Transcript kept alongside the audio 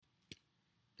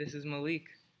This is Malik,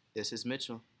 This is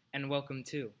Mitchell. and welcome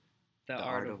to The The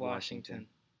Art of Washington.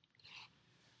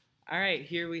 All right,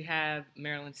 here we have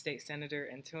Maryland State Senator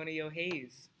Antonio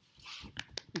Hayes.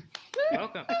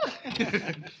 Welcome.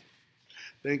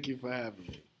 Thank you for having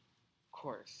me. Of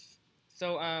course.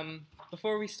 So,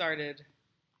 before we started,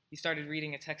 you started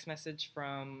reading a text message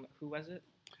from, who was it?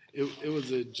 It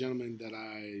was a gentleman that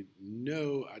I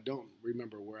know. I don't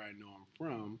remember where I know him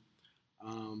from,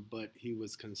 but he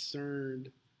was concerned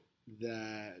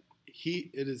that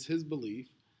it is his belief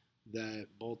that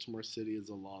Baltimore City is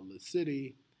a lawless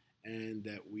city and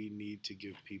that we need to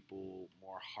give people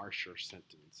more harsher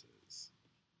sentences.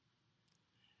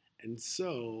 And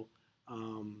so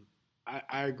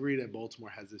I agree that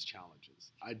Baltimore has its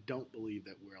challenges. I don't believe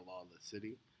that we're a lawless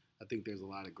city. I think there's a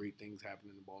lot of great things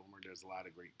happening in Baltimore. There's a lot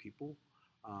of great people.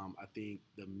 I think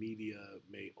the media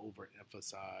may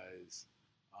overemphasize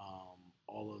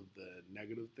all of the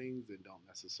negative things and don't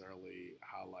necessarily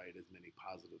highlight as many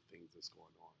positive things that's going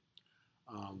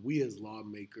on. We as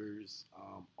lawmakers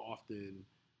often,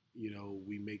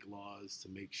 we make laws to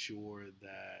make sure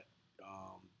that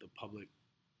the public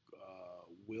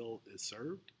will is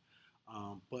served.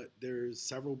 But there's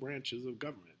several branches of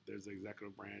government. There's the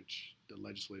executive branch, the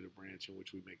legislative branch in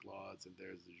which we make laws, and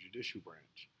there's the judicial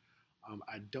branch.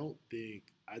 I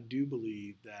do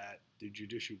believe that the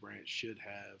judicial branch should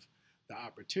have the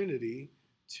opportunity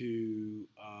to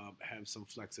have some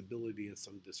flexibility and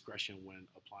some discretion when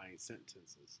applying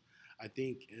sentences. I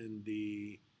think in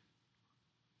the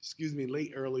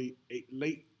late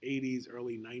 80s,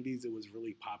 early 90s, it was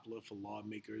really popular for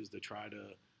lawmakers to try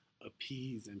to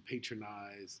appease and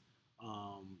patronize,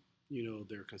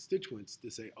 their constituents to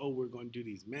say, oh, we're going to do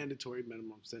these mandatory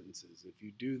minimum sentences. If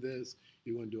you do this,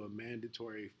 you're going to do a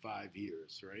mandatory 5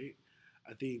 years, right?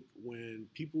 I think when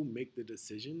people make the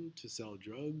decision to sell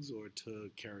drugs or to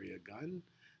carry a gun,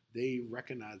 they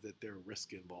recognize that there are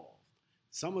risks involved.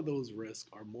 Some of those risks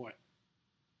are more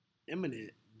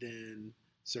imminent than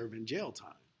serving jail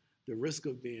time. The risk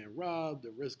of being robbed,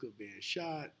 the risk of being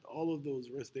shot, all of those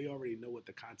risks, they already know what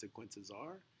the consequences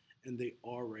are, and they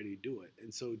already do it.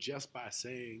 And so just by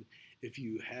saying if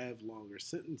you have longer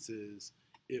sentences,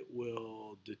 it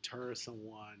will deter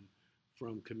someone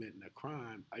from committing a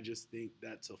crime, I just think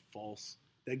that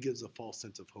gives a false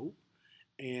sense of hope.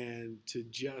 And to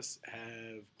just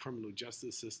have criminal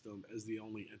justice system as the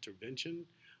only intervention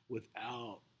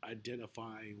without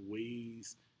identifying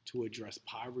ways to address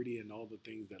poverty and all the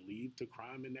things that lead to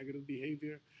crime and negative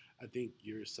behavior, I think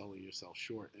you're selling yourself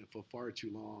short. And for far too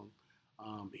long,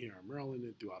 here in Maryland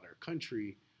and throughout our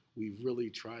country, we've really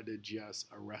tried to just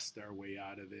arrest our way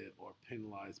out of it or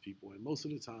penalize people. And most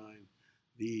of the time,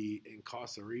 the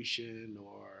incarceration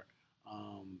or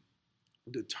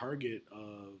the target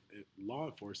of law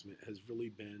enforcement has really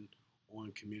been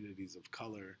on communities of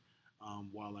color,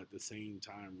 while at the same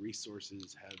time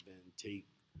resources have been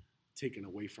taken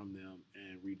away from them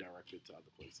and redirected to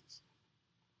other places.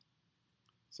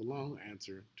 It's a long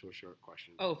answer to a short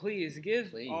question. Oh, please,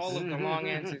 give all of the long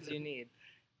answers you need.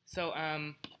 So,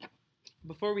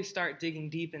 before we start digging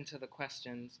deep into the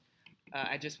questions,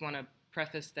 I just want to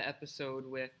preface the episode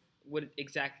with what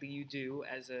exactly you do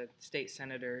as a state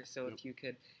senator. So if you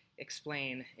could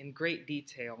explain in great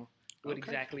detail what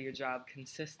exactly your job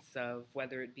consists of,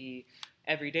 whether it be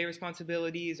everyday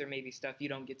responsibilities or maybe stuff you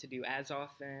don't get to do as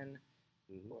often.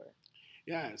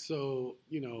 Yeah, so,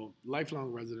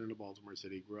 lifelong resident of Baltimore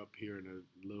City, grew up here in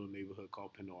a little neighborhood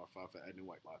called Pennorth off of Edna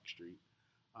Whitelock Street.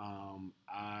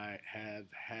 I have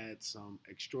had some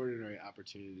extraordinary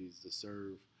opportunities to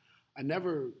serve.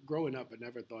 Growing up, I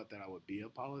never thought that I would be a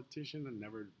politician. I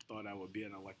never thought I would be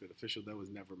an elected official. That was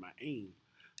never my aim.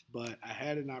 But I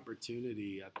had an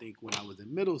opportunity, I think, when I was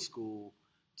in middle school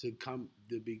to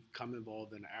become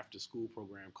involved in an after-school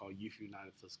program called Youth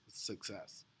United for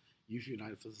Success. Youth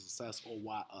United for Success, or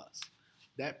Why Us.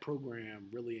 That program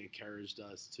really encouraged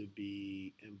us to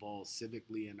be involved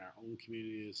civically in our own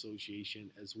community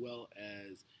association as well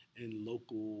as in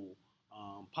local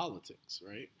politics,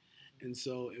 right? And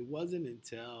so it wasn't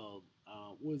until,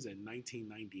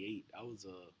 1998, I was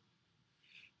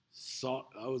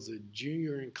a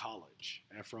junior in college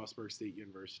at Frostburg State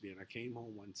University, and I came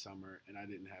home one summer and I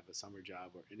didn't have a summer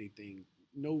job or anything,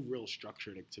 no real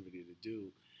structured activity to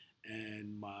do.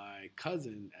 And my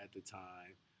cousin at the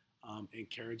time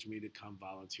encouraged me to come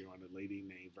volunteer on a lady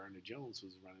named Verna Jones, who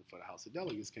was running for the House of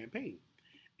Delegates campaign.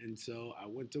 And so I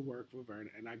went to work for Verna,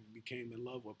 and I became in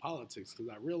love with politics because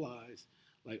I realized,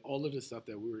 like all of the stuff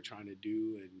that we were trying to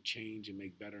do and change and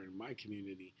make better in my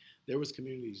community, there was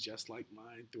communities just like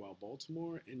mine throughout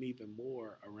Baltimore and even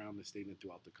more around the state and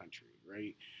throughout the country,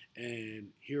 right?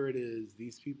 And here it is,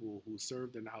 these people who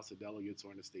served in the House of Delegates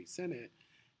or in the state Senate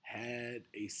had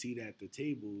a seat at the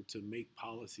table to make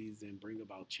policies and bring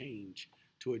about change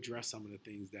to address some of the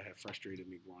things that had frustrated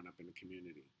me growing up in the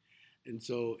community. And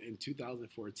so in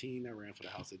 2014, I ran for the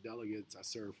House of Delegates. I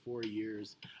served 4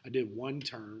 years. I did one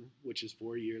term, which is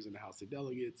 4 years in the House of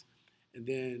Delegates. And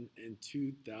then in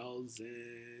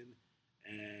 2000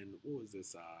 and what was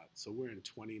this? So we're in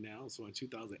 20 now. So in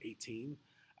 2018,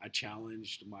 I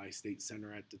challenged my state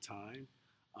senator at the time,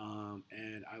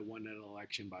 and I won that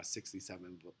election by 67%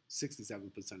 of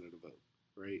the vote,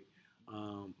 right?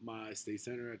 My state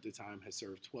senator at the time had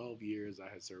served 12 years. I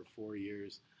had served 4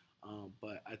 years.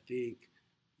 But I think,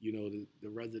 the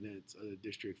residents of the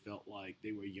district felt like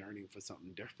they were yearning for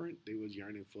something different. They was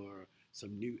yearning for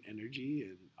some new energy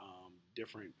and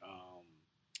different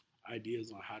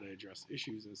ideas on how to address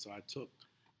issues. And so I took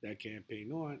that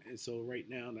campaign on. And so right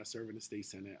now, I serve in the state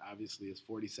Senate. Obviously, it's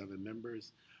 47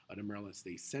 members of the Maryland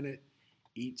State Senate.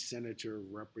 Each senator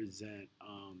represent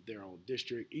their own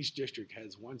district. Each district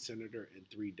has one senator and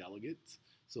 3 delegates.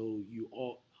 So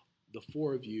the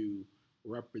 4 of you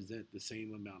represent the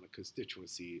same amount of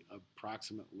constituency,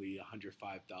 approximately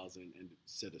 105,000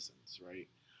 citizens, right?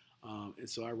 And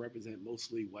so I represent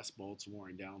mostly West Baltimore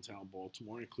and downtown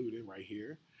Baltimore, including right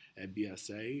here at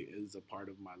BSA is a part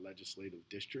of my legislative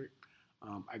district.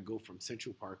 I go from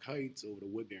Central Park Heights over to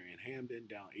Woodbury and Hamden,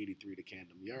 down 83 to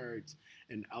Camden Yards,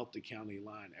 and out the county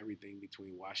line, everything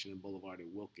between Washington Boulevard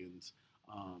and Wilkins,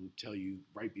 tell you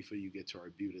right before you get to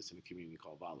Arbutus in a community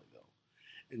called Volleyville.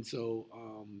 And so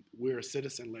we're a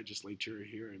citizen legislature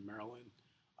here in Maryland.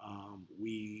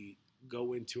 We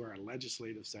go into our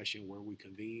legislative session where we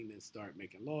convene and start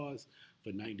making laws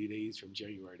for 90 days from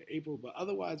January to April. But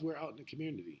otherwise, we're out in the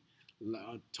community,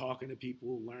 talking to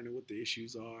people, learning what the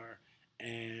issues are,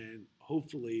 and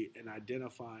hopefully in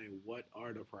identifying what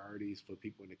are the priorities for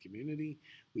people in the community.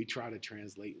 We try to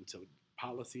translate into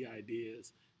policy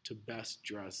ideas to best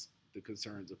address the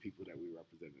concerns of people that we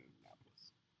represent in Annapolis.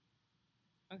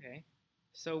 Okay.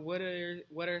 So what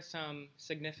are some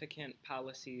significant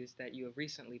policies that you have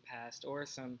recently passed, or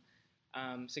some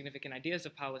significant ideas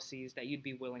of policies that you'd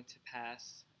be willing to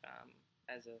pass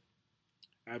as a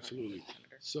Absolutely.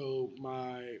 So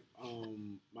my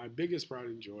biggest pride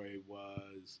and joy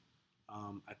was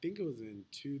I think it was in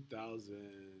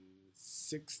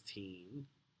 2016.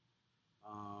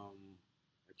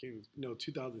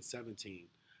 2017.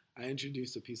 I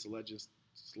introduced a piece of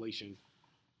legislation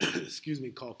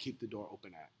called Keep the Door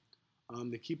Open Act.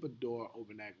 The Keep the Door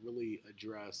Open Act really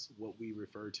addressed what we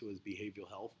refer to as behavioral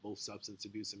health, both substance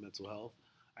abuse and mental health.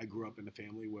 I grew up in a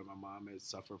family where my mom has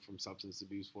suffered from substance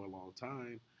abuse for a long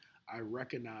time. I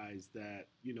recognize that,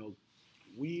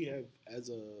 we have, as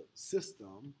a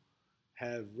system,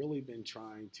 have really been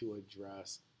trying to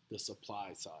address the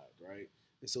supply side, right?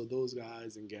 And so those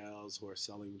guys and gals who are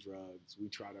selling drugs, we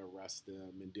try to arrest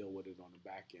them and deal with it on the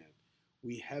back end.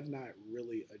 We have not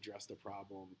really addressed the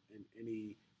problem in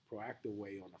any proactive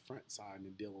way on the front side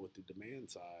and dealing with the demand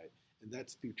side, and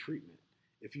that's through treatment.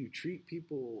 If you treat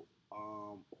people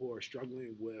who are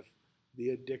struggling with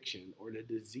the addiction or the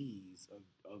disease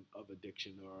of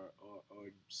addiction or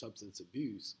substance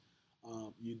abuse,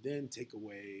 you then take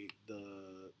away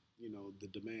the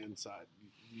demand side.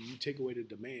 You take away the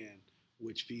demand,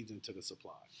 which feeds into the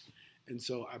supply. And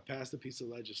so I passed a piece of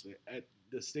legislation at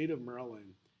the state of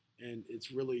Maryland. And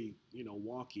it's really,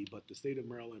 wonky, but the state of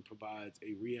Maryland provides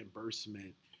a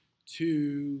reimbursement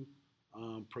to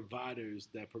providers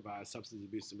that provide substance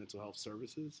abuse and mental health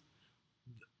services.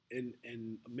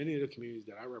 In many of the communities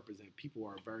that I represent, people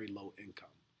are very low income,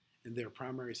 and their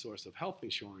primary source of health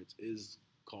insurance is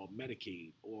called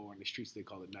Medicaid, or on the streets they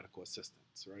call it medical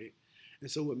assistance, right? And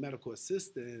so with medical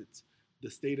assistance, the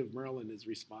state of Maryland is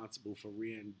responsible for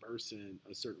reimbursing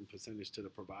a certain percentage to the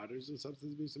providers of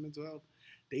substance abuse and mental health.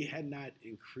 They had not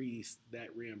increased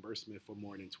that reimbursement for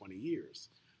more than 20 years.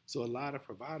 So a lot of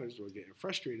providers were getting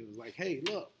frustrated. It was like, hey,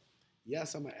 look,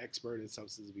 yes, I'm an expert in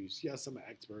substance abuse. Yes, I'm an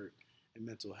expert in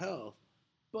mental health,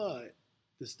 but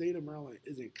the state of Maryland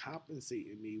isn't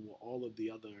compensating me with all of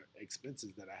the other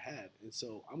expenses that I have. And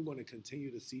so I'm going to continue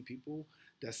to see people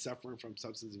that's suffering from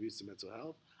substance abuse and mental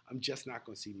health. I'm just not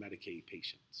going to see Medicaid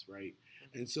patients, right?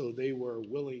 Mm-hmm. And so they were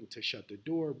willing to shut the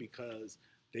door because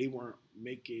they weren't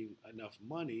making enough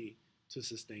money to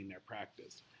sustain their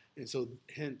practice. And so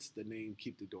hence the name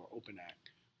Keep the Door Open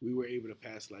Act. We were able to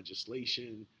pass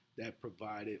legislation that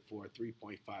provided for a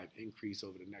 3.5 increase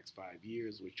over the next 5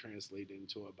 years, which translated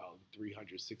into about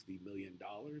 $360 million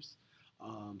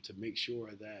to make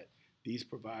sure that these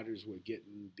providers were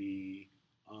getting the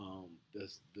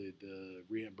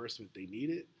reimbursement they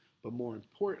needed, but more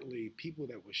importantly, people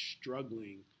that were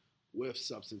struggling with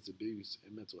substance abuse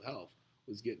and mental health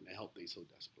was getting the help they so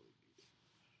desperately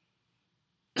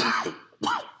needed.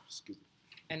 Excuse me.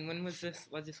 And when was this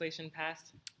legislation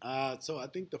passed? So I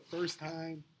think the first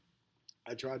time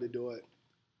I tried to do it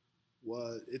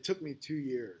it took me 2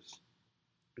 years.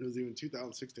 It was even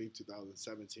 2016,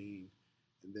 2017,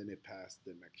 and then it passed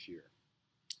the next year.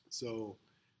 So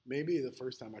maybe the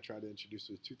first time I tried to introduce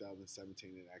it was 2017,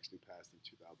 and it actually passed in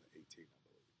 2018, I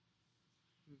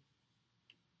believe.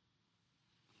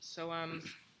 So,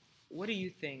 what do you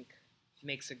think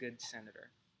makes a good senator?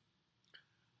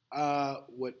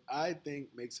 What I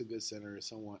think makes a good senator is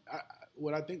someone.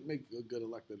 What I think makes a good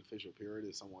elected official, period,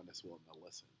 is someone that's willing to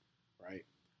listen, right?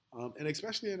 And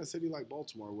especially in a city like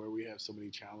Baltimore, where we have so many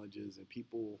challenges and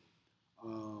people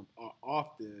are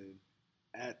often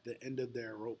at the end of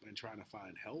their rope and trying to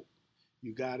find help.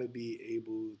 You got to be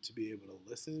able to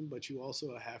listen, but you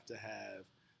also have to have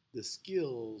the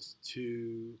skills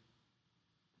to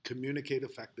communicate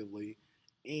effectively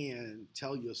and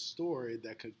tell your story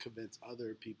that could convince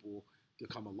other people to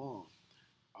come along.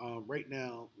 Right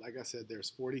now, like I said, there's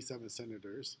 47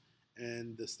 senators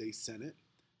in the state Senate.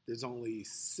 There's only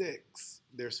 6.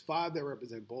 There's 5 that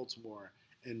represent Baltimore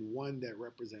and 1 that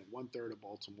represent 1/3 of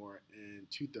Baltimore and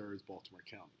 2/3 Baltimore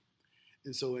County.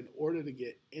 And so in order to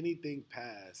get anything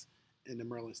passed in the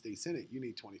Maryland State Senate, you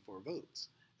need 24 votes.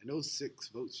 And those 6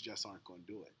 votes just aren't going to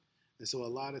do it. And so a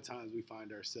lot of times we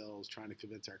find ourselves trying to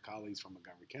convince our colleagues from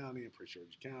Montgomery County and Prince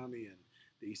George County and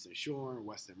the Eastern Shore and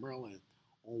Western Maryland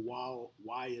on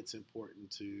why it's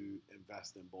important to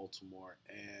invest in Baltimore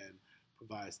and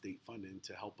provide state funding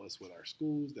to help us with our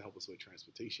schools, to help us with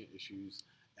transportation issues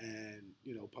and,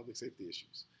 public safety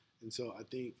issues. And so I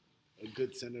think a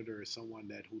good senator is someone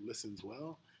who listens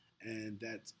well and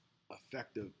that's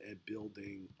effective at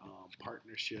building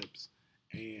partnerships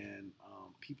and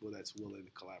people that's willing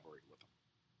to collaborate with them.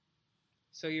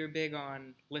 So you're big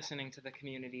on listening to the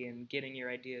community and getting your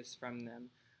ideas from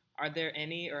them. Are there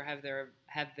any, or has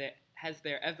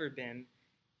there ever been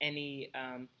any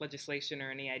legislation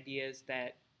or any ideas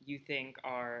that you think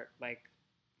are like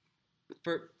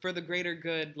for the greater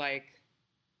good? Like,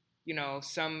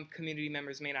 some community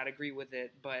members may not agree with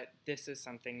it, but this is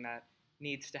something that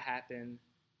needs to happen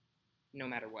no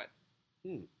matter what.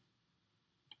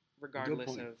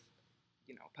 Regardless of,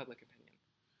 public opinion.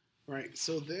 Right.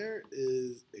 So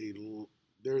there's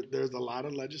a lot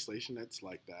of legislation that's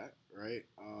like that, right?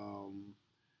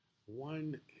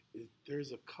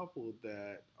 There's a couple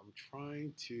that I'm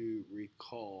trying to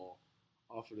recall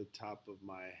off of the top of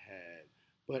my head,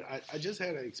 but I just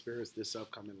had an experience this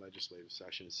upcoming legislative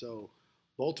session. So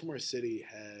Baltimore City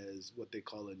has what they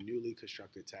call a newly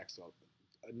constructed tax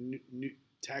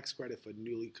credit for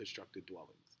newly constructed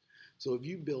dwellings. So if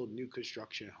you build new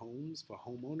construction homes for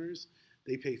homeowners,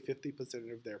 they pay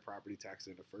 50% of their property tax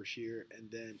in the first year,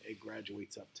 and then it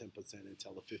graduates up 10%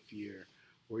 until the 5th year,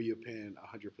 where you're paying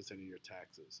 100% of your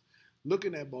taxes.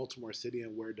 Looking at Baltimore City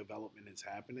and where development is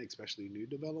happening, especially new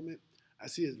development, I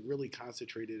see it really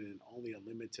concentrated in only a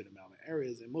limited amount of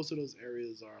areas, and most of those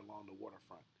areas are along the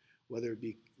waterfront, whether it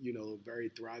be very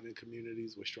thriving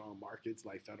communities with strong markets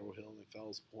like Federal Hill and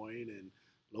Fells Point and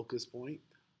Locust Point.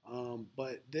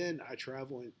 But then I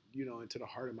travel, into the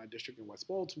heart of my district in West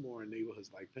Baltimore and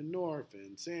neighborhoods like Penn North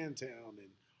and Sandtown and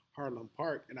Harlem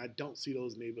Park, and I don't see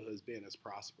those neighborhoods being as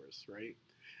prosperous, right?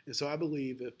 And so I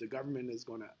believe if the government is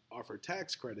going to offer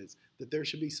tax credits, that there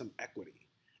should be some equity.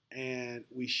 And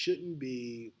we shouldn't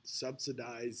be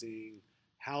subsidizing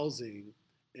housing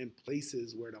in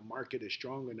places where the market is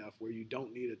strong enough where you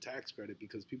don't need a tax credit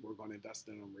because people are going to invest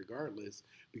in them regardless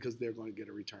because they're going to get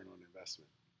a return on investment.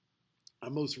 I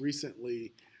most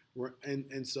recently,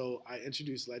 and so I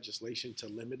introduced legislation to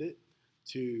limit it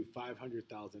to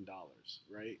 $500,000,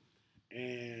 right?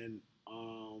 And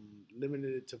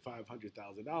limited it to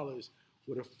 $500,000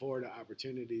 would afford an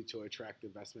opportunity to attract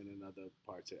investment in other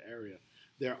parts of the area.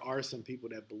 There are some people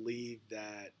that believe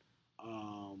that,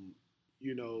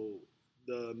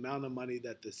 the amount of money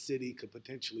that the city could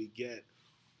potentially get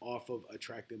off of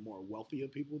attracting more wealthier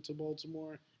people to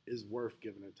Baltimore is worth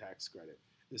giving a tax credit.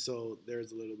 And so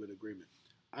there's a little bit of agreement.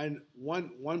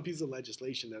 One piece of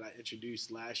legislation that I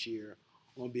introduced last year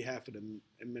on behalf of the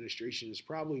administration is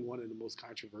probably one of the most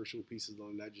controversial pieces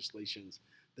of legislation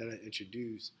that I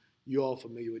introduced. You all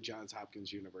familiar with Johns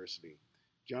Hopkins University.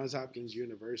 Johns Hopkins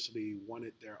University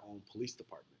wanted their own police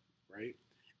department, right?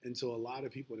 And so a lot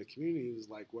of people in the community was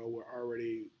like, well, we're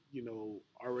already,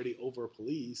 already over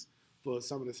police for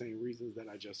some of the same reasons that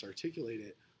I just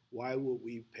articulated. Why would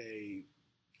we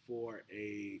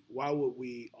why would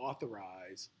we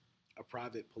authorize a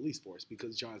private police force?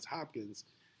 Because Johns Hopkins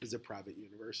is a private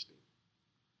university.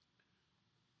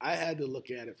 I had to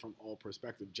look at it from all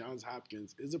perspectives. Johns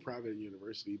Hopkins is a private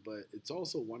university, but it's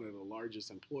also one of the largest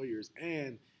employers,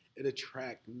 and it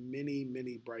attracts many,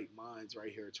 many bright minds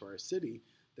right here to our city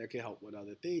that can help with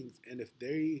other things. And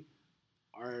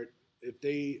are if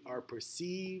they are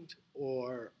perceived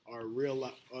or are real,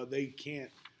 or they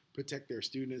can't protect their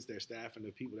students, their staff, and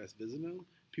the people that's visiting them,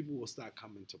 people will stop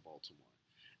coming to Baltimore.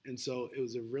 And so it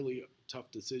was a really tough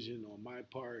decision on my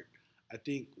part. I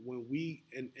think when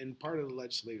and part of the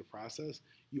legislative process,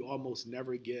 you almost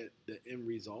never get the end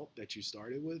result that you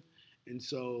started with. And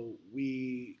so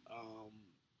we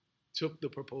took the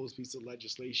proposed piece of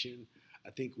legislation. I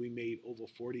think we made over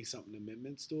 40-something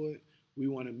amendments to it. We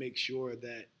want to make sure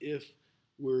that if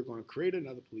we're going to create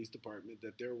another police department,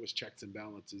 that there was checks and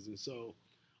balances. And so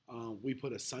we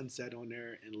put a sunset on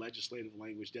there in legislative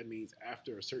language. That means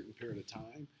after a certain period of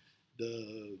time,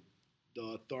 the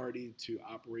authority to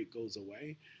operate goes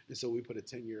away. And so we put a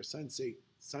 10-year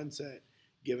sunset,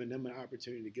 giving them an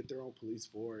opportunity to get their own police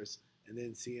force and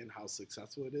then seeing how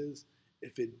successful it is.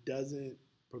 If it doesn't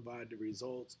provide the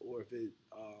results, or if it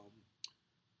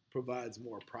provides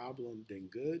more problem than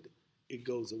good, it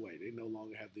goes away. They no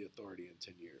longer have the authority in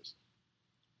 10 years.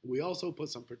 We also put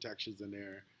some protections in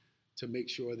there to make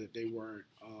sure that they weren't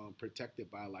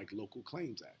protected by like Local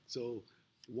Claims Act. So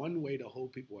one way to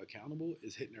hold people accountable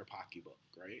is hitting their pocketbook,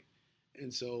 right?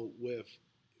 And so with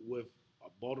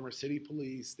Baltimore City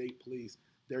Police, State Police,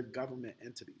 they're government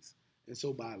entities. And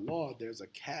so by law, there's a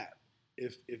cap.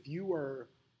 If you were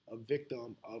a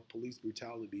victim of police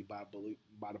brutality by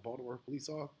the Baltimore Police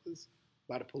Office,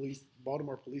 by the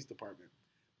Baltimore Police Department,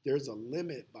 there's a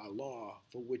limit by law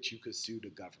for which you could sue the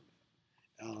government,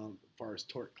 as far as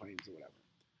tort claims or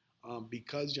whatever.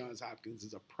 Because Johns Hopkins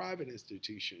is a private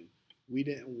institution, we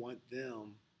didn't want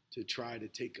them to try to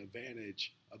take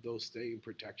advantage of those same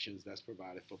protections that's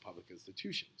provided for public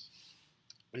institutions.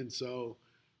 And so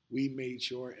we made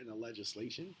sure in the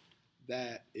legislation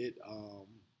that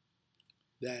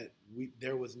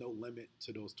there was no limit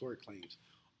to those tort claims.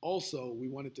 Also, we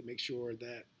wanted to make sure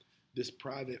that this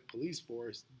private police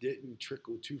force didn't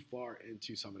trickle too far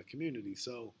into some of the community.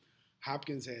 So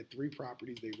Hopkins had 3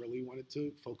 properties they really wanted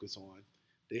to focus on.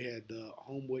 They had the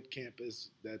Homewood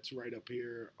campus that's right up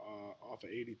here off of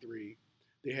 83.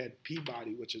 They had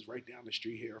Peabody, which is right down the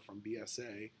street here from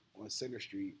BSA on Center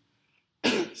Street.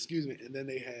 Excuse me. And then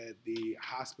they had the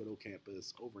hospital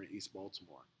campus over in East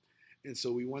Baltimore. And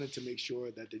so we wanted to make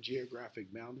sure that the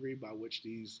geographic boundary by which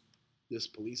this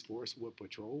police force would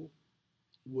patrol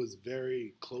was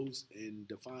very close and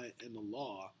defined in the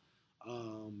law,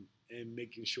 and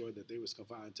making sure that they was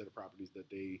confined to the properties that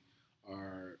they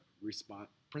are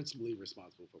principally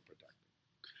responsible for protecting.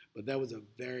 But that was a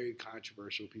very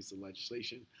controversial piece of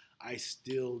legislation. I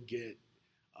still get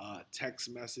text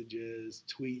messages,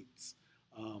 tweets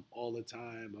all the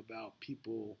time about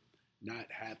people not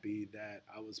happy that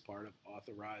I was part of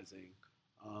authorizing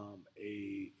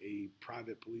a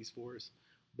private police force.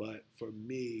 But for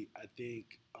me, I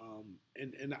think,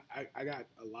 and I got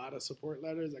a lot of support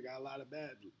letters. I got a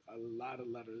lot of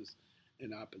letters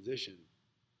in opposition.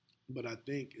 But I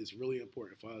think it's really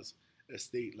important for us as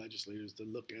state legislators to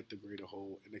look at the greater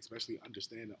whole and especially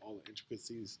understand all the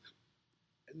intricacies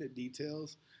and the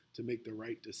details to make the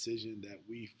right decision that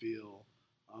we feel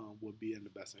would be in the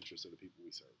best interest of the people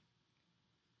we serve.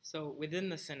 So within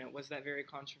the Senate, was that very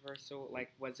controversial?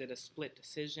 Like, was it a split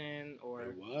decision or?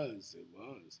 It was.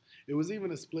 It was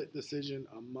even a split decision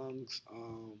amongst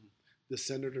the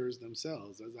senators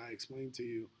themselves. As I explained to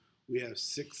you, we have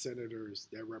 6 senators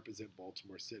that represent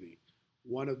Baltimore City.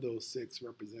 One of those 6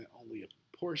 represent only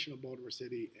a portion of Baltimore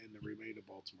City and the remainder of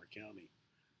Baltimore County.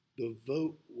 The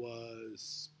vote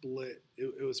was split.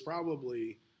 It was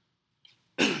probably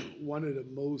one of the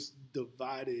most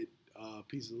divided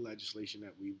pieces of legislation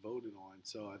that we voted on.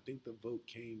 So I think the vote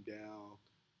came down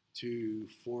to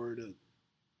 4-2,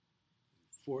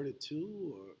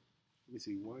 or let me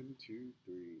see, 1, 2,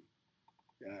 3.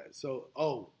 Yeah. So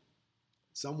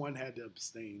someone had to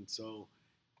abstain. So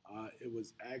it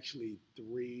was actually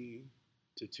 3-2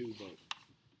 vote.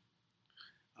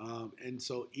 And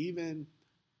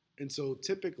so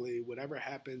typically, whatever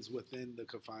happens within the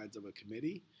confines of a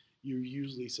committee, you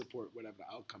usually support whatever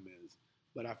the outcome is.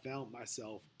 But I found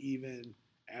myself, even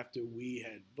after we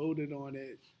had voted on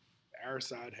it, our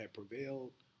side had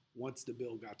prevailed. Once the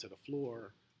bill got to the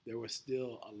floor, there was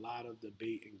still a lot of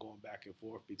debate and going back and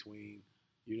forth between,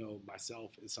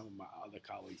 myself and some of my other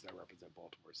colleagues that represent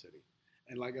Baltimore City.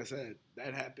 And like I said,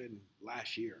 that happened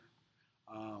last year.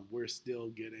 We're still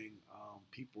getting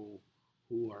people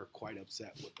who are quite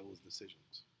upset with those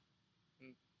decisions.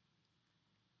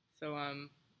 So I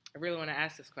really want to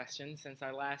ask this question since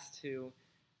our last two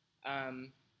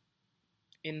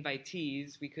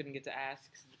invitees we couldn't get to ask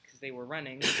because they were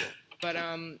running. But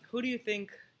who do you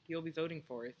think you'll be voting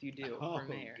for if you do for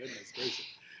mayor? Goodness gracious.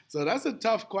 So that's a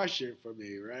tough question for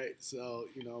me, right? So,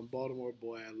 I'm a Baltimore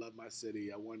boy. I love my city.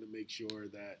 I wanted to make sure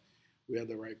that we have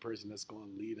the right person that's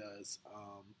going to lead us,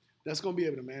 that's going to be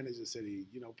able to manage the city.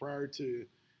 Prior to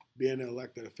being an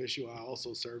elected official, I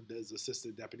also served as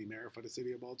assistant deputy mayor for the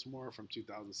city of Baltimore from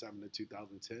 2007 to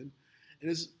 2010. And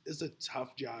it's a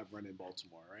tough job running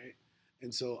Baltimore, right?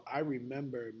 And so I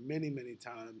remember many, many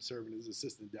times serving as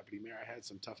assistant deputy mayor. I had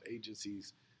some tough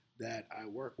agencies that I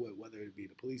work with, whether it be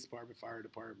the police department, fire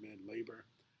department, labor.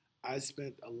 I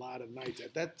spent a lot of nights.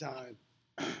 At that time,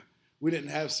 we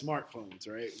didn't have smartphones,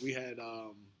 right? We had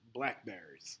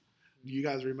Blackberries. Do you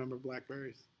guys remember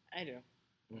Blackberries? I do.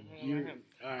 Right.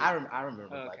 I remember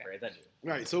Blackberries. I do.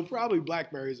 Right. So probably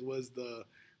Blackberries was the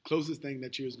closest thing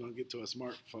that you was going to get to a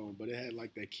smartphone, but it had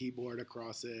like that keyboard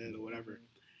across it or whatever.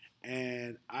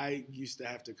 And I used to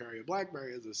have to carry a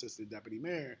Blackberry as assistant deputy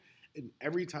mayor. And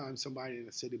every time somebody in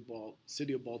the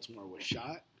city of Baltimore was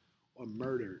shot or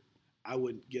murdered, I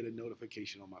would get a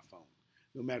notification on my phone,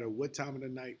 no matter what time of the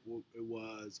night it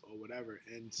was or whatever.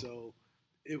 And so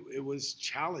it was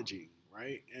challenging,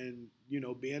 right? And,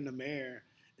 being the mayor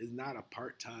is not a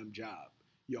part-time job.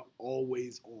 You're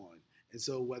always on. And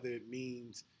so whether it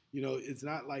means, it's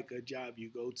not like a job you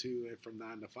go to and from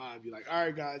 9 to 5, you're like, all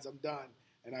right, guys, I'm done,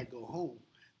 and I go home.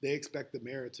 They expect the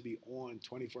mayor to be on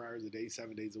 24 hours a day,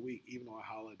 7 days a week, even on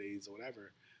holidays or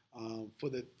whatever. For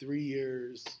the 3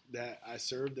 years that I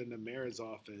served in the mayor's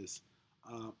office,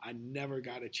 I never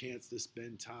got a chance to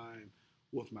spend time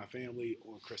with my family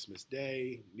on Christmas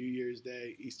Day, New Year's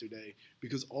Day, Easter Day,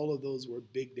 because all of those were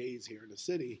big days here in the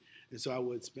city. And so I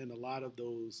would spend a lot of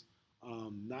those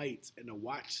nights in the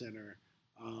watch center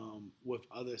with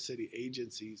other city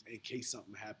agencies in case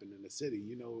something happened in the city.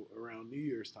 Around New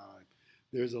Year's time,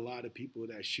 there's a lot of people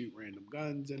that shoot random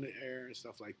guns in the air and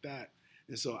stuff like that.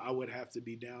 And so I would have to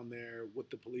be down there with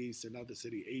the police and other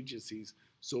city agencies.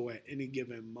 So at any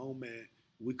given moment,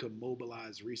 we could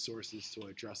mobilize resources to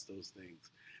address those things.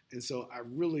 And so I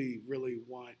really, really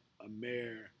want a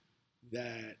mayor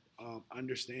that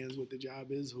understands what the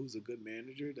job is, who's a good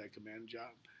manager that can manage a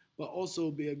job, but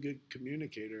also be a good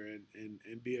communicator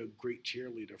and be a great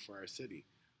cheerleader for our city.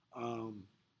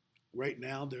 Right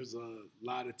now, there's a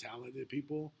lot of talented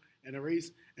people in a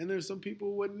race, and there's some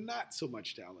people with not so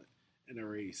much talent in a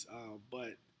race.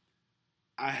 But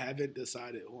I haven't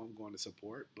decided who I'm going to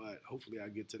support, but hopefully I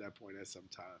get to that point at some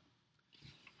time.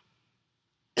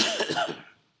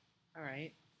 All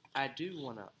right. I do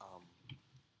want to,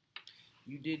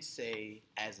 you did say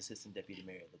as assistant deputy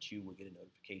mayor that you would get a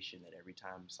notification that every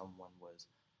time someone was,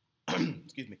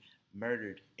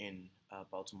 murdered in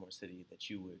Baltimore City that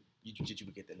you would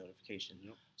get that notification.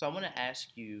 Yep. So I want to ask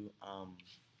you,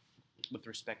 with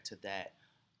respect to that,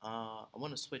 I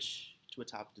want to switch to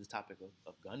the topic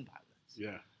of gun violence.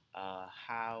 Yeah.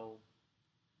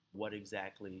 What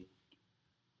exactly?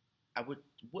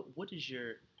 What is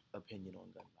your opinion on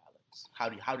gun violence?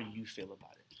 How do you feel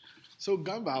about it? So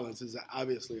gun violence is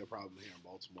obviously a problem here in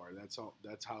Baltimore.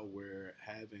 That's how we're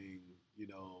having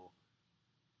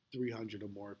 300 or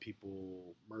more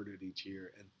people murdered each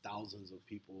year and thousands of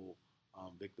people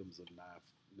victims of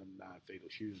non-fatal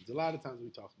shootings. A lot of times we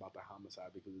talk about the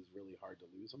homicide because it's really hard to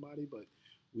lose somebody, but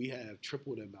we have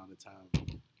triple the amount of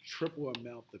time, triple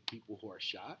amount of people who are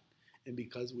shot. And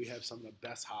because we have some of the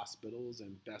best hospitals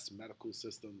and best medical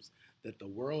systems that the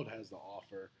world has to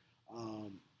offer,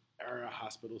 our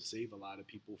hospitals save a lot of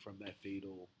people from that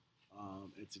fatal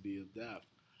entity of death.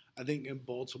 I think in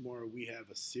Baltimore, we have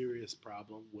a serious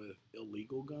problem with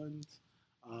illegal guns.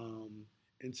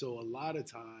 And so a lot of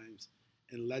times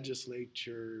in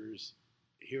legislatures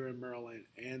here in Maryland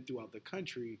and throughout the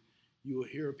country, you will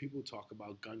hear people talk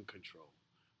about gun control,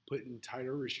 putting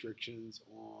tighter restrictions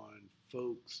on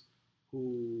folks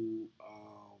who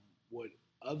would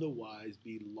otherwise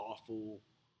be lawful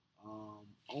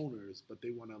owners, but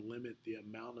they want to limit the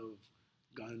amount of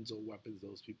guns or weapons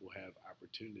those people have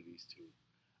opportunities to.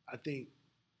 I think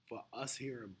for us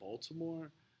here in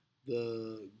Baltimore,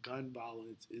 the gun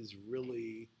violence is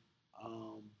really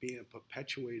being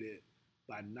perpetuated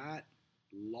by not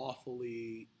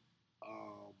lawfully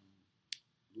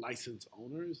licensed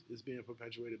owners is being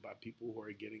perpetuated by people who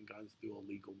are getting guns through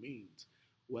illegal means.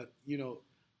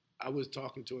 I was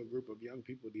talking to a group of young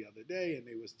people the other day, and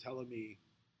they was telling me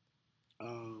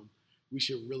we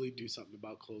should really do something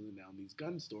about closing down these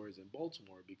gun stores in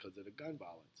Baltimore because of the gun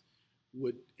violence.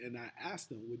 And I asked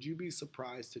them, would you be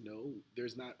surprised to know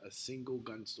there's not a single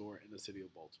gun store in the city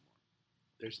of Baltimore?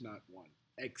 There's not one,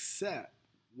 except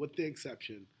with the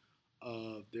exception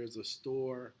of there's a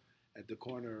store at the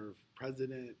corner of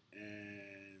President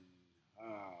and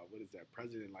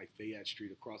President like Fayette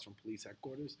Street across from police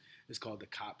headquarters. It's called the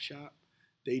Cop Shop.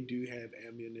 They do have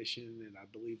ammunition, and I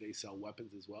believe they sell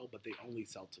weapons as well, but they only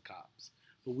sell to cops.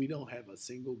 But we don't have a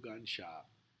single gun shop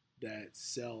that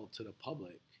sell to the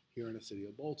public here in the city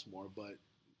of Baltimore, but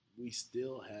we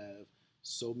still have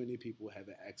so many people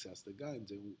having access to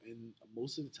guns, and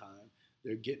most of the time,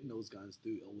 they're getting those guns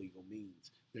through illegal means.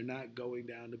 They're not going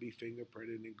down to be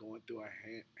fingerprinted and going through a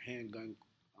handgun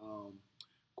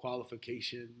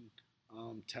qualification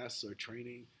tests or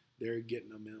training. They're getting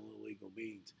them in illegal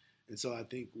means. And so I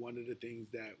think one of the things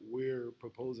that we're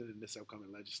proposing in this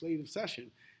upcoming legislative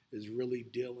session is really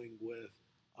dealing with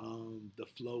the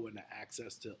flow and the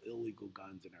access to illegal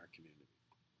guns in our community.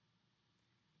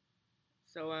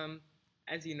 So,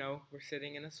 as you know, we're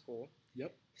sitting in a school.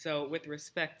 Yep. So with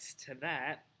respect to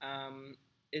that,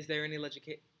 is there any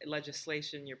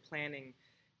legislation you're planning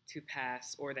to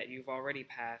pass or that you've already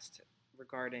passed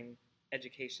regarding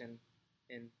education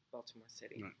in Baltimore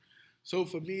City? Right. So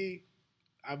for me,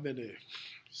 I've been a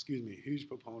huge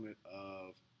proponent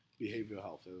of behavioral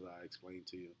health, as I explained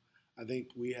to you. I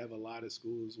think we have a lot of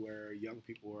schools where young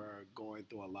people are going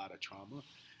through a lot of trauma,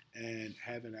 and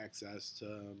having access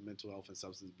to mental health and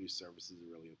substance abuse services is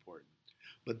really important.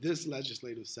 But this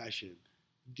legislative session,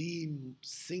 the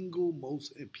single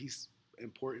most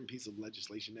important piece of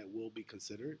legislation that will be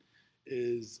considered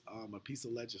is a piece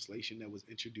of legislation that was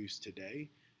introduced today.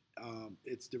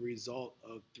 It's the result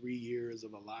of 3 years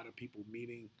of a lot of people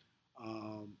meeting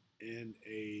in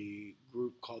a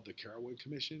group called the Carowin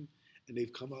Commission, and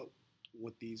they've come up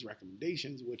with these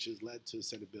recommendations, which has led to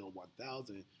Senate Bill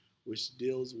 1000, which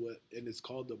deals with, and it's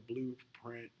called the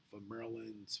Blueprint for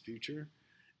Maryland's Future.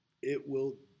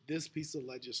 This piece of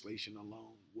legislation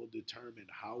alone will determine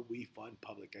how we fund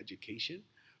public education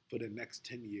for the next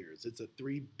 10 years. It's a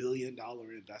 $3 billion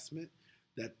investment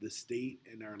that the state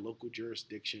and our local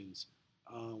jurisdictions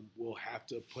will have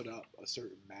to put up a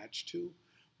certain match to.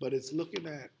 But it's looking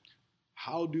at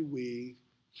how do we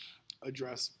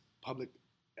address public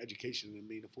education in a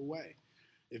meaningful way.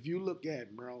 If you look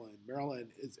at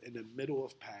Maryland is in the middle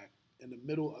of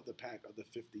the pack of the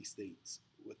 50 states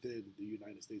within the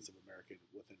United States of America,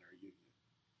 within our union.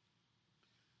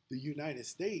 The United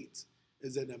States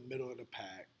is in the middle of the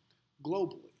pack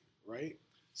globally, right?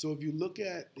 So if you look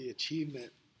at the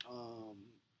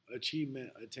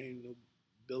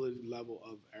attainability level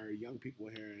of our young people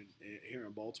here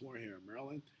in Baltimore, here in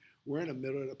Maryland, we're in the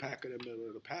middle of the pack of the middle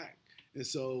of the pack. And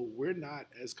so we're not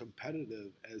as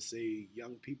competitive as, say,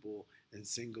 young people in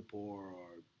Singapore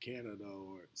or Canada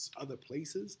or other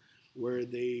places where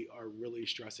they are really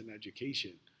stressing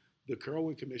education. The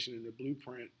Carowin Commission and the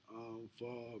Blueprint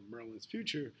for Maryland's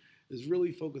Future is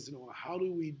really focusing on how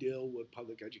do we deal with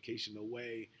public education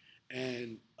away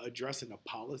and addressing the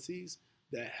policies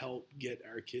that help get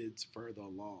our kids further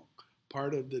along.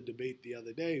 Part of the debate the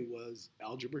other day was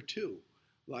Algebra 2.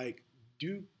 Like,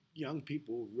 do young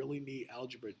people really need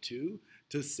Algebra 2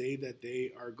 to say that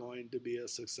they are going to be a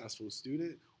successful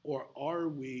student? Or are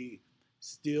we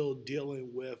still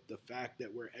dealing with the fact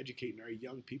that we're educating our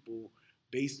young people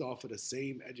based off of the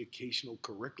same educational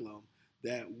curriculum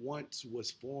that once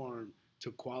was formed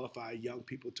to qualify young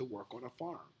people to work on a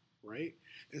farm, right?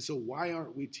 And so why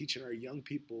aren't we teaching our young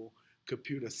people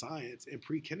computer science in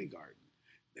pre-kindergarten?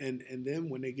 And then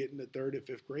when they get in the 3rd and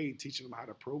 5th grade, teaching them how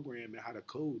to program and how to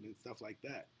code and stuff like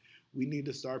that. We need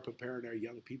to start preparing our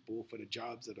young people for the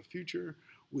jobs of the future.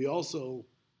 We also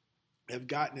have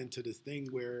gotten into this thing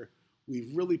where we've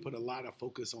really put a lot of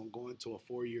focus on going to a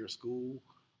 4-year school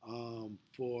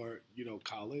for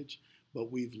college,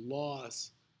 but we've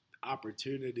lost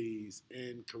opportunities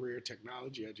in career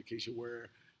technology education where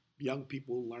young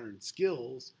people learn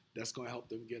skills that's going to help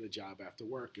them get a job after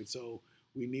work. And so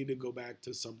we need to go back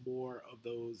to some more of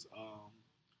those,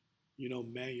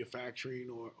 manufacturing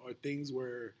or things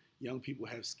where young people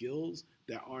have skills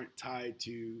that aren't tied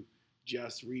to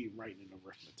just reading, writing, and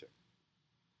arithmetic.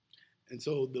 And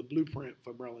so the Blueprint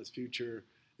for Maryland's Future,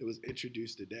 it was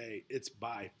introduced today. It's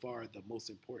by far the most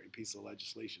important piece of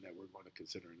legislation that we're going to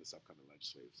consider in this upcoming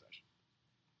legislative session.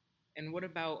 And what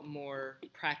about more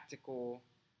practical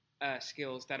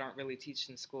skills that aren't really taught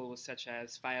in schools, such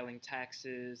as filing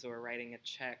taxes or writing a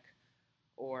check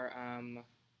or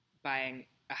buying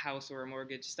a house or a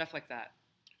mortgage, stuff like that.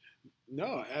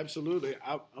 No, absolutely.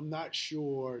 I'm not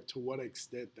sure to what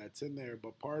extent that's in there,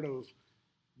 but part of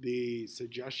the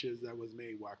suggestions that was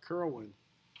made by Kerwin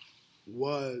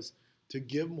was to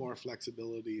give more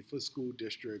flexibility for school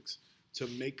districts to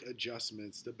make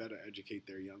adjustments to better educate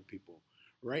their young people.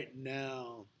 Right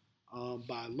now,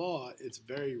 by law, it's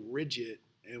very rigid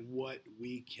in what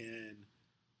we can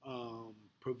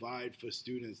provide for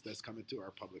students that's coming through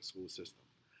our public school system.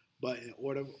 But in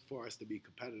order for us to be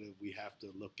competitive, we have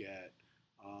to look at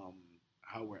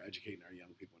how we're educating our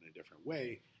young people in a different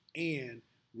way, and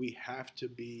we have to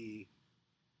be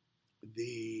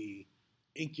the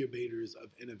incubators of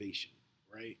innovation,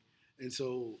 right? And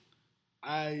so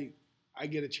I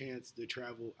get a chance to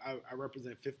travel. I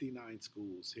represent 59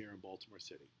 schools here in Baltimore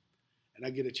City, and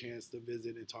I get a chance to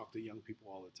visit and talk to young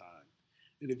people all the time.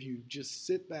 And if you just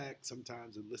sit back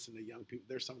sometimes and listen to young people,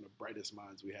 they're some of the brightest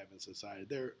minds we have in society.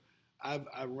 I've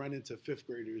run into fifth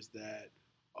graders that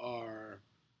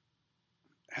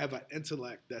have an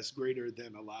intellect that's greater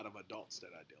than a lot of adults that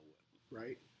I deal with,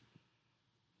 right?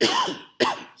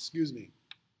 Excuse me.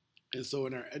 And so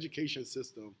in our education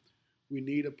system, we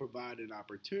need to provide an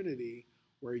opportunity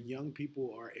where young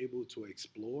people are able to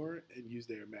explore and use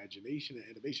their imagination and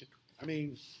innovation. I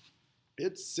mean,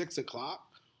 it's 6 o'clock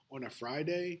on a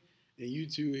Friday, and you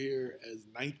two here as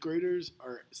ninth graders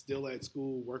are still at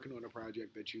school working on a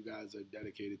project that you guys are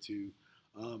dedicated to,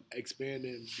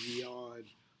 expanding beyond,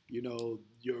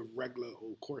 your regular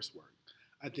old coursework.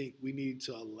 I think we need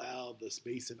to allow the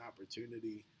space and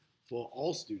opportunity for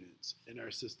all students in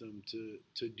our system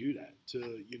to do that,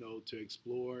 to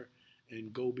explore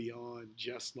and go beyond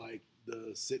just like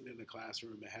the sitting in the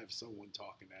classroom and have someone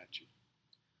talking at you.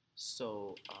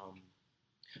 So,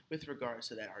 with regards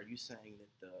to that, are you saying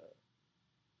that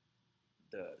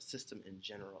the system in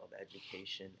general of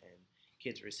education and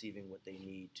kids receiving what they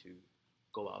need to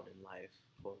go out in life,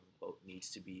 quote unquote, needs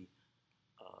to be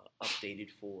updated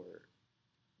for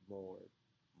more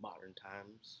modern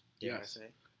times? Yes,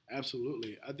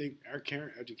 absolutely. I think our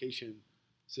current education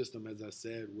system, as I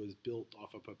said, was built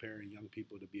off of preparing young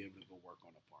people to be able to go work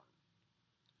on a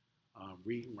farm.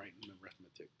 Reading, writing, and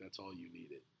arithmetic, that's all you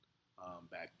needed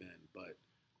back then. But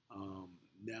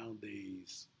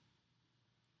nowadays,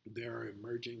 there are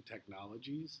emerging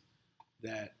technologies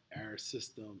that our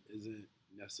system isn't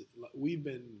necessary. We've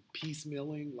been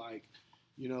piecemealing,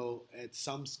 at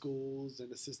some schools in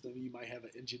the system, you might have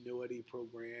an ingenuity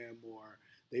program, or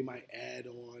they might add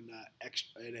on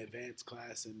an advanced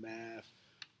class in math,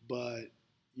 but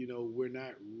we're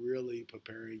not really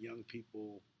preparing young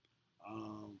people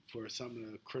for some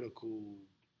of the critical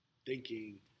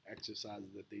thinking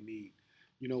exercises that they need.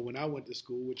 When I went to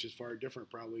school, which is far different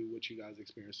probably what you guys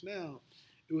experience now,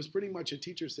 it was pretty much a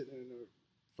teacher sitting in the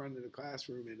front of the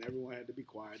classroom and everyone had to be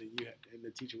quiet and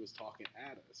the teacher was talking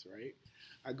at us, right?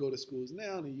 I go to schools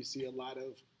now and you see a lot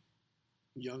of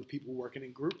young people working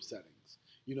in group settings,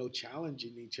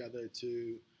 challenging each other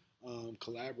to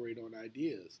collaborate on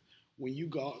ideas. When you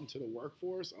go out into the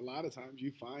workforce, a lot of times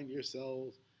you find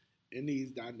yourself in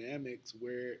these dynamics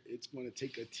where it's going to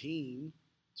take a team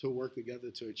to work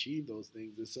together to achieve those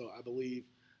things. And so I believe,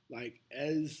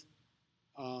 as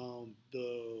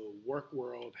the work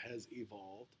world has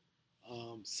evolved,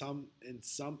 in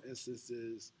some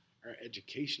instances, our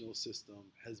educational system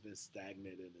has been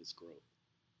stagnant in its growth.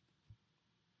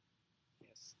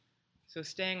 Yes. So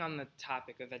staying on the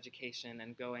topic of education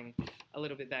and going a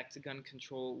little bit back to gun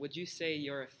control, would you say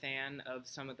you're a fan of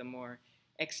some of the more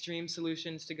extreme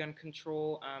solutions to gun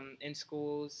control in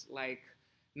schools, like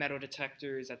metal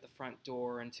detectors at the front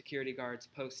door and security guards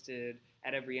posted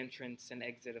at every entrance and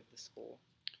exit of the school?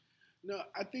 No,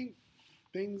 I think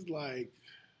things like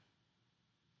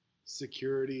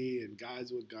security and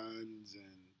guys with guns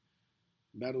and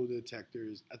metal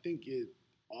detectors, I think it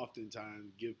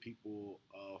oftentimes give people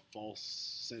a false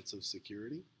sense of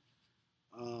security.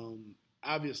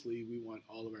 Obviously, we want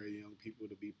all of our young people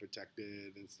to be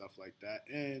protected and stuff like that.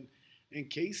 And in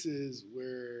cases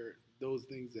where those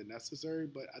things are necessary,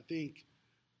 but I think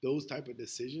those type of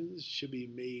decisions should be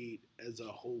made as a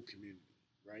whole community,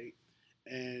 right?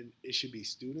 And it should be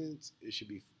students, it should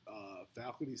be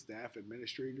faculty, staff,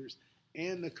 administrators,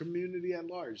 and the community at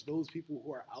large, those people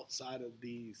who are outside of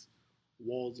these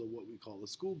walls of what we call a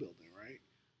school building, right?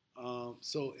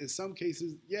 So in some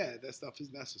cases, yeah, that stuff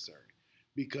is necessary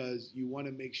because you want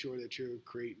to make sure that you're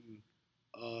creating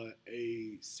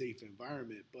a safe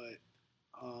environment, but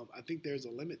I think there's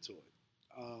a limit to it,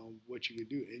 what you can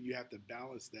do, and you have to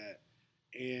balance that.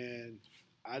 And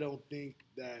I don't think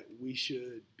that we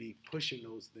should be pushing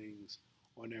those things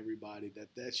on everybody.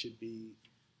 That should be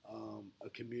a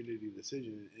community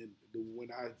decision. And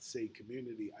when I say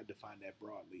community, I define that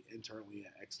broadly, internally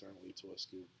and externally to a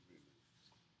school community.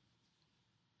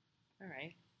 All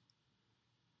right.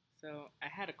 So I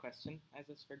had a question. I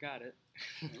just forgot it.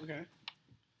 Okay.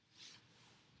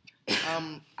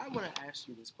 I want to ask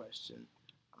you this question.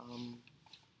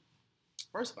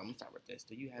 First of all, I'm gonna start with this.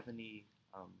 Do you have any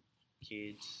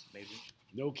kids? Maybe.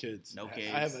 No kids. No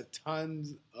kids. I have a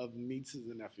tons of nieces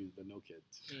and nephews, but no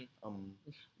kids.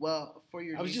 Well, for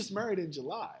your I was just married in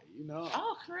July. You know.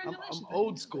 Oh, congratulations! I'm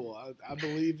old school. I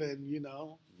believe in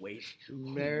wait,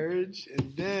 marriage,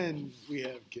 and then we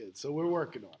have kids. So we're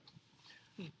working on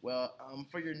it. Well,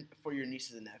 for your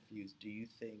nieces and nephews, do you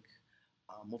think?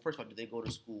 Well, first of all, do they go to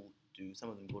school? Do some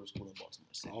of them go to school in Baltimore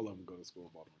City? All of them go to school in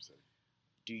Baltimore City.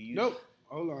 Do you? Nope.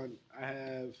 Hold on. I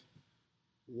have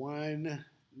one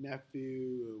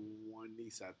nephew and one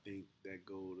niece, I think, that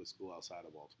go to school outside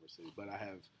of Baltimore City. But I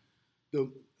have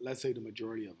let's say the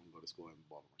majority of them go to school in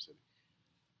Baltimore City.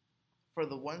 For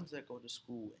the ones that go to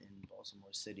school in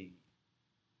Baltimore City,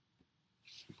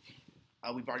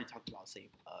 we've already talked about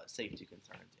safety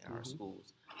concerns in our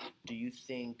schools. Do you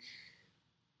think?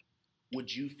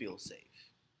 Would you feel safe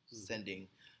sending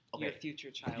your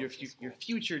future child? Your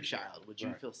future child. Would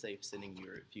you feel safe sending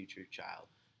your future child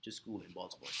to school in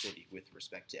Baltimore City with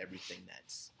respect to everything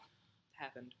that's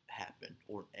happened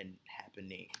and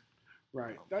happening?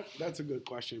 Right. That's a good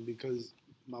question, because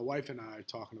my wife and I are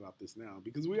talking about this now,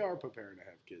 because we are preparing to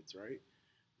have kids, right?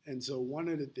 And so one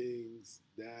of the things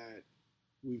that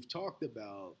we've talked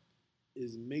about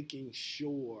is making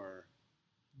sure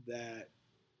that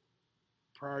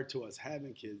prior to us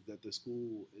having kids, that the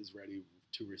school is ready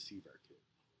to receive our kid.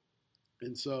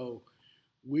 And so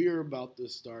we're about to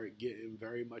start getting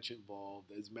very much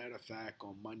involved. As a matter of fact,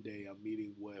 on Monday, I'm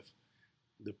meeting with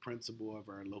the principal of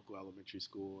our local elementary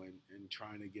school and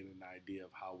trying to get an idea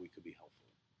of how we could be helpful,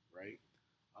 right?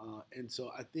 And so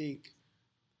I think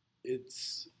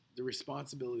it's the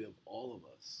responsibility of all of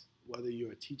us, whether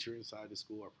you're a teacher inside the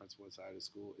school or a principal inside the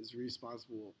school, is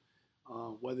responsible,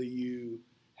 whether you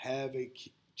have a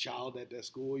child at that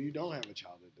school or you don't have a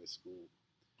child at that school.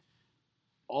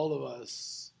 All of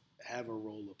us have a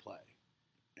role to play.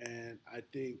 And I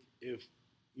think if,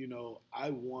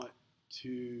 I want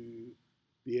to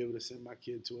be able to send my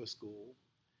kid to a school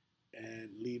and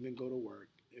leave and go to work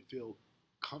and feel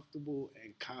comfortable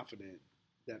and confident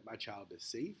that my child is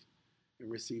safe and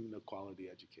receiving a quality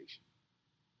education.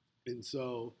 And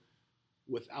so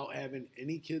without having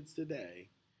any kids today,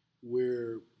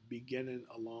 we're beginning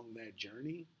along that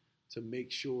journey to make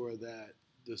sure that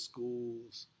the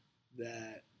schools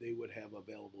that they would have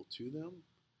available to them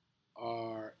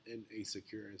are in a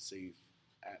secure and safe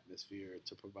atmosphere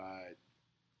to provide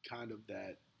kind of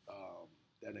that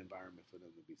environment for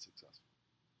them to be successful.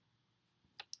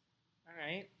 All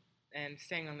right. And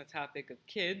staying on the topic of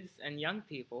kids and young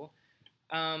people,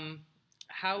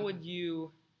 how would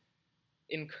you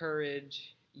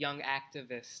encourage young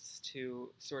activists to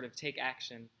sort of take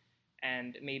action,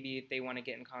 and maybe if they want to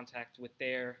get in contact with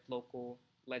their local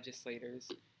legislators,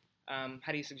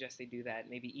 how do you suggest they do that?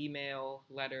 Maybe email,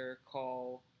 letter,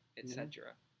 call,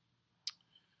 etc.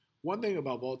 One thing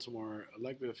about Baltimore,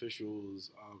 elected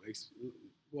officials,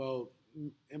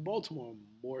 in Baltimore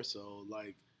more so,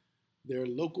 like their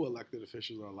local elected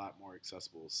officials are a lot more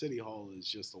accessible. City Hall is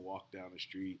just a walk down the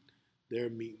street. Their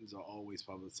meetings are always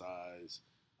publicized.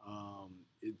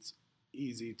 It's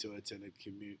easy to attend a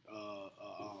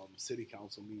city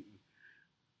council meeting.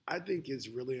 I think it's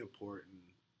really important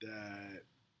that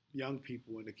young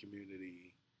people in the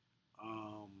community,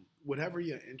 whatever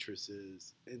your interest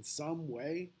is, in some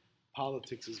way,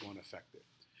 politics is going to affect it.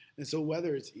 And so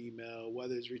whether it's email,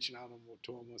 whether it's reaching out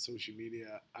to them on social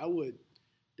media, I would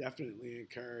definitely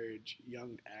encourage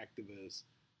young activists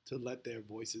to let their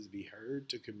voices be heard,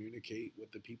 to communicate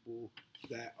with the people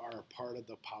that are a part of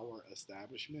the power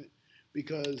establishment.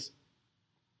 Because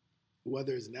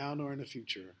whether it's now or in the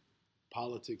future,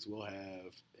 politics will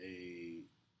have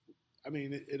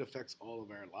it affects all of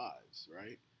our lives,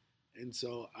 right? And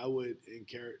so I would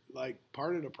encourage,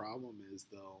 part of the problem is,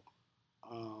 though,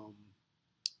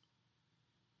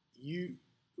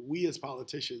 we as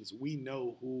politicians, we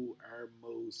know who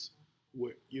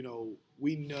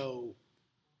we know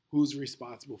who's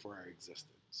responsible for our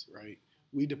existence, right?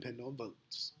 We depend on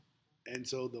votes. And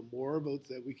so the more votes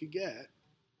that we could get,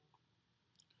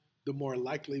 the more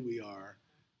likely we are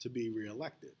to be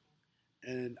reelected.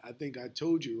 And I think I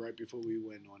told you right before we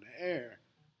went on the air,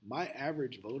 my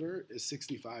average voter is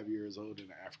 65 years old and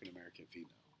an African-American female,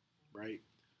 right?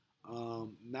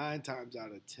 9 times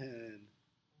out of 10,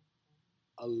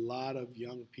 a lot of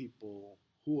young people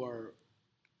who are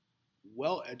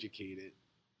well educated,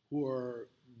 who are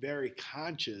very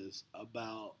conscious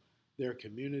about their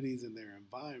communities and their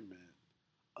environment,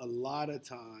 a lot of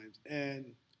times,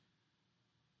 and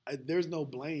there's no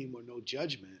blame or no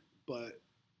judgment, but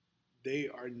they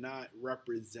are not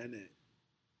represented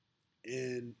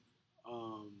in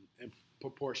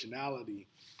proportionality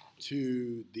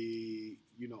to the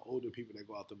older people that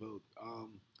go out to vote.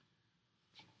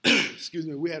 Excuse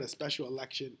me. We had a special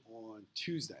election on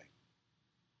Tuesday,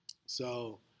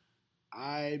 so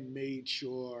I made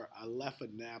sure I left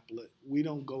Annapolis. We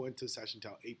don't go into session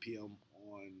till 8 p.m.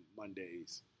 on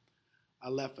Mondays. I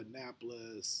left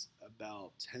Annapolis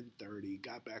about 10:30.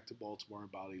 Got back to Baltimore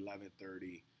about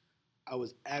 11:30. I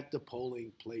was at the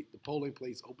polling place. The polling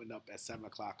place opened up at 7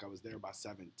 o'clock. I was there by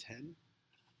 7:10.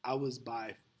 I was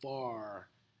by far,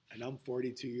 and I'm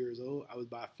 42 years old, I was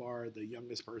by far the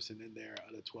youngest person in there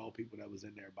out of 12 people that was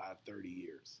in there by 30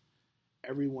 years.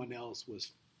 Everyone else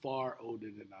was far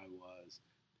older than I was.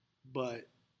 But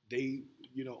they,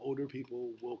 older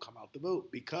people will come out to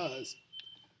vote because,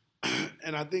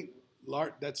 and I think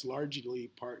that's largely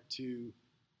part to,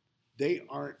 they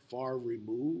aren't far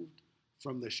removed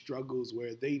from the struggles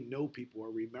where they know people or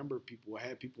remember people or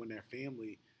had people in their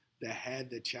family that had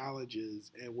the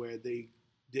challenges and where they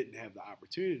didn't have the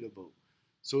opportunity to vote.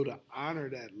 So to honor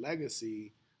that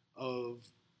legacy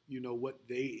of, what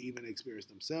they even experienced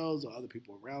themselves or other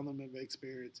people around them have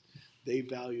experienced, they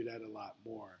value that a lot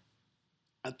more.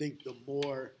 I think the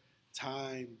more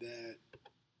time that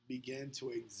began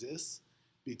to exist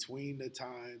between the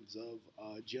times of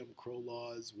Jim Crow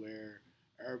laws where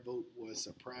our vote was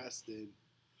suppressed and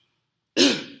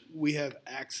we have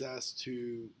access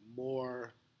to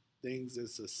more things in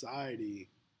society,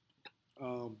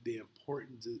 the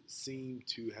importance seemed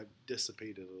to have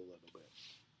dissipated a little bit.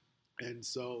 And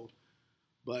so,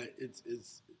 but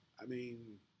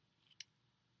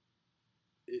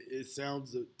it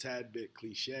sounds a tad bit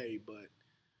cliche, but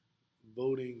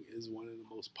voting is one of the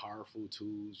most powerful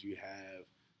tools you have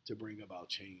to bring about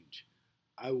change.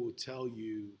 I will tell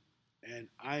you, and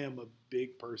I am a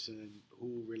big person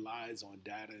who relies on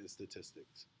data and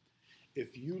statistics.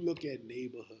 If you look at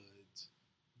neighborhoods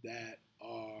that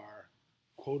are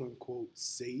quote unquote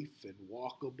safe and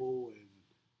walkable and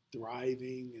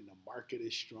thriving and the market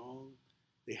is strong,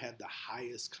 they have the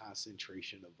highest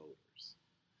concentration of voters.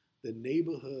 The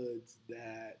neighborhoods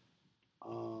that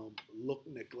look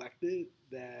neglected,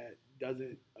 that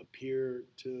doesn't appear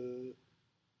to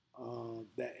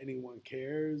that anyone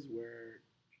cares, where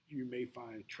you may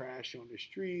find trash on the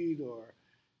street or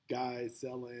guys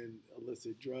selling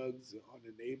illicit drugs on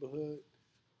the neighborhood,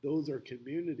 those are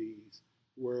communities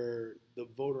where the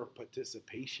voter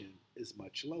participation is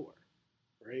much lower,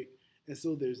 right? And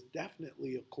so there's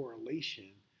definitely a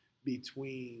correlation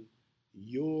between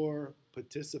your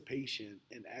participation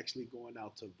in actually going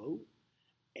out to vote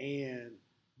and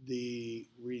the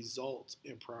results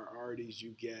and priorities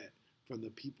you get from the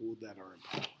people that are in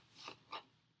power.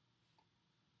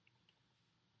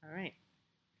 All right.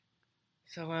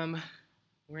 So we're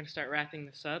going to start wrapping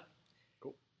this up.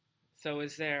 Cool. So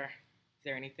is there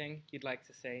anything you'd like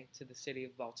to say to the city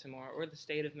of Baltimore or the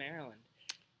state of Maryland?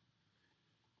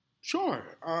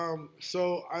 Sure.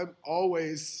 So I'm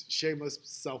always shameless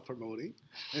self-promoting.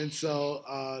 And so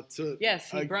Yes,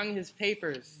 he brung his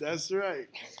papers. That's right.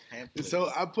 And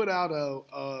so I put out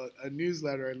a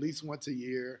newsletter at least once a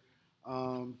year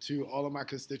to all of my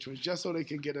constituents just so they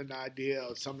can get an idea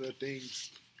of some of the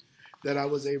things that I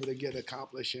was able to get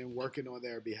accomplished in working on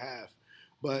their behalf.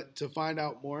 But to find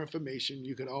out more information,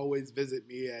 you can always visit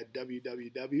me at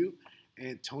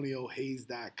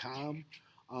www.antoniohayes.com.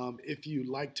 If you'd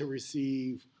like to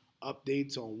receive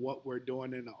updates on what we're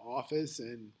doing in the office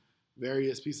and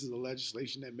various pieces of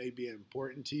legislation that may be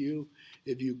important to you,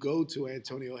 if you go to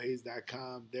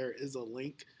antoniohayes.com, there is a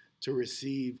link to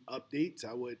receive updates.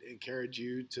 I would encourage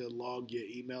you to log your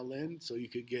email in so you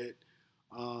could get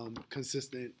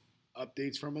consistent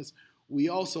updates from us. We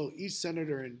also, each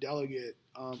senator and delegate,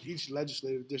 each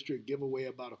legislative district give away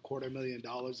about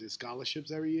 $250,000 in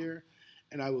scholarships every year.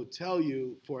 And I will tell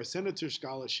you, for a senator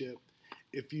scholarship,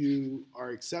 if you are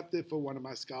accepted for one of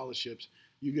my scholarships,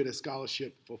 you get a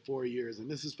scholarship for 4 years.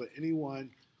 And this is for anyone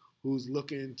who's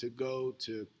looking to go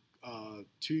to a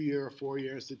 2-year or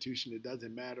 4-year institution. It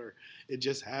doesn't matter. It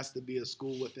just has to be a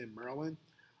school within Maryland.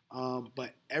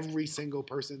 But every single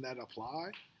person that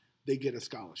apply, they get a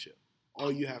scholarship.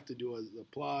 All you have to do is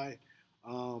apply.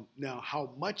 Now,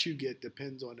 how much you get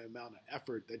depends on the amount of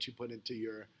effort that you put into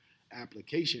your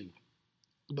application.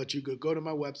 But you could go to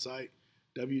my website,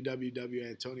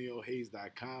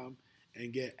 www.antoniohayes.com,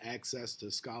 and get access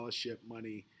to scholarship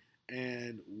money.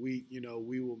 And we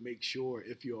will make sure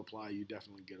if you apply, you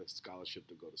definitely get a scholarship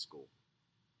to go to school.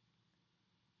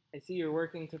 I see you're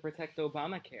working to protect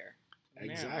Obamacare. Man,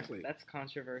 Exactly. That's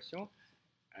controversial.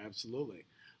 Absolutely.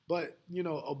 But,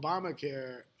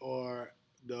 Obamacare, or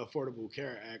the Affordable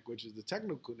Care Act, which is the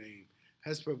technical name,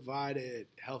 has provided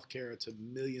health care to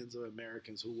millions of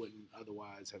Americans who wouldn't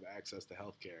otherwise have access to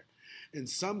health care. In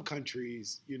some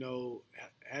countries,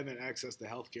 having access to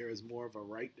health care is more of a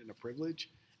right than a privilege.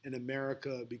 In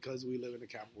America, because we live in a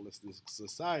capitalistic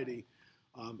society,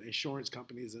 insurance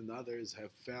companies and others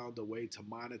have found a way to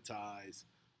monetize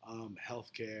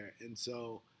healthcare, and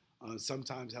so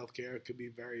sometimes healthcare could be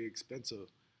very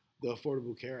expensive. The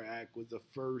Affordable Care Act was the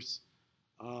first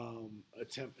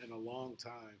attempt in a long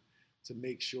time to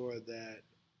make sure that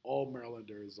all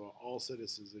Marylanders or all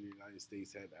citizens of the United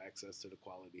States have access to the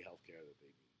quality healthcare that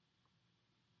they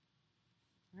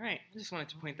need. All right, I just wanted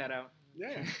to point that out.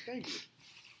 Yeah, thank you.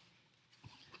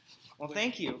 Well,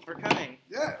 thank you for coming.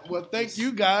 Yeah, well, thank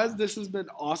you guys. This has been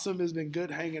awesome. It's been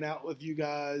good hanging out with you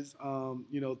guys,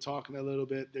 talking a little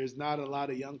bit. There's not a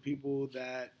lot of young people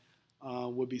that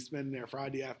would be spending their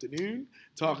Friday afternoon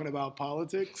talking about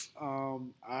politics.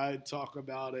 I talk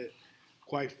about it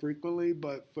quite frequently,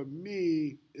 but for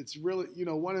me, it's really,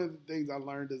 one of the things I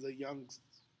learned as a young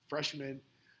freshman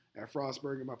at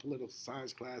Frostburg in my political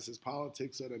science class is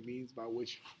politics are the means by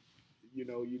which, you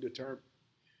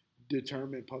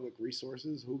determine public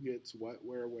resources, who gets what,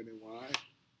 where, when, and why.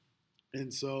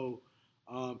 And so,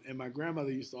 and my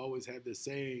grandmother used to always have this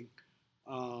saying,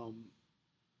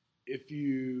 if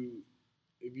you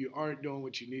aren't doing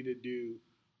what you need to do,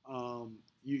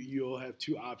 you'll have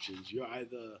two options. You're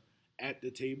either at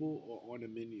the table or on the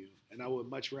menu. And I would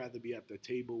much rather be at the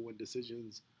table when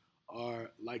decisions are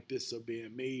like this are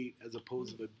being made, as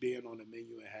opposed to being on the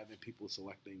menu and having people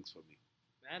select things for me.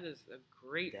 That is a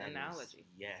great analogy.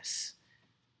 Yes.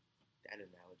 That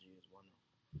analogy is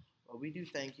wonderful. Well, we do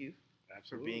thank you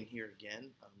for being here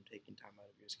again, taking time out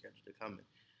of your schedule to come and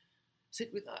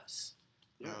sit with us.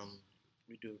 Yes.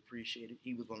 We do appreciate it.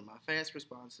 He was one of my fast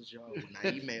responses, y'all, when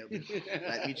I emailed him.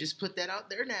 Let me just put that out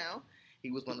there now.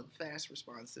 He was one of the fast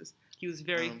responses. He was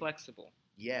very flexible.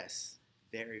 Yes,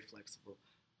 very flexible.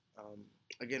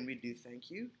 Again, we do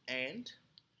thank you, and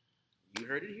you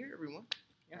heard it here, everyone.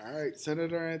 Yes. All right,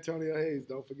 Senator Antonio Hayes,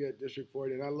 don't forget District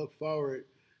 40, and I look forward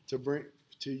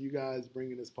to you guys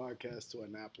bringing this podcast to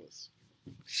Annapolis.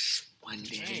 One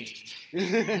day.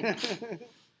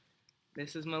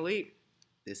 This is Malik.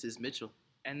 This is Mitchell.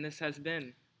 And this has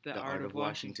been The Art of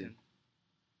Washington.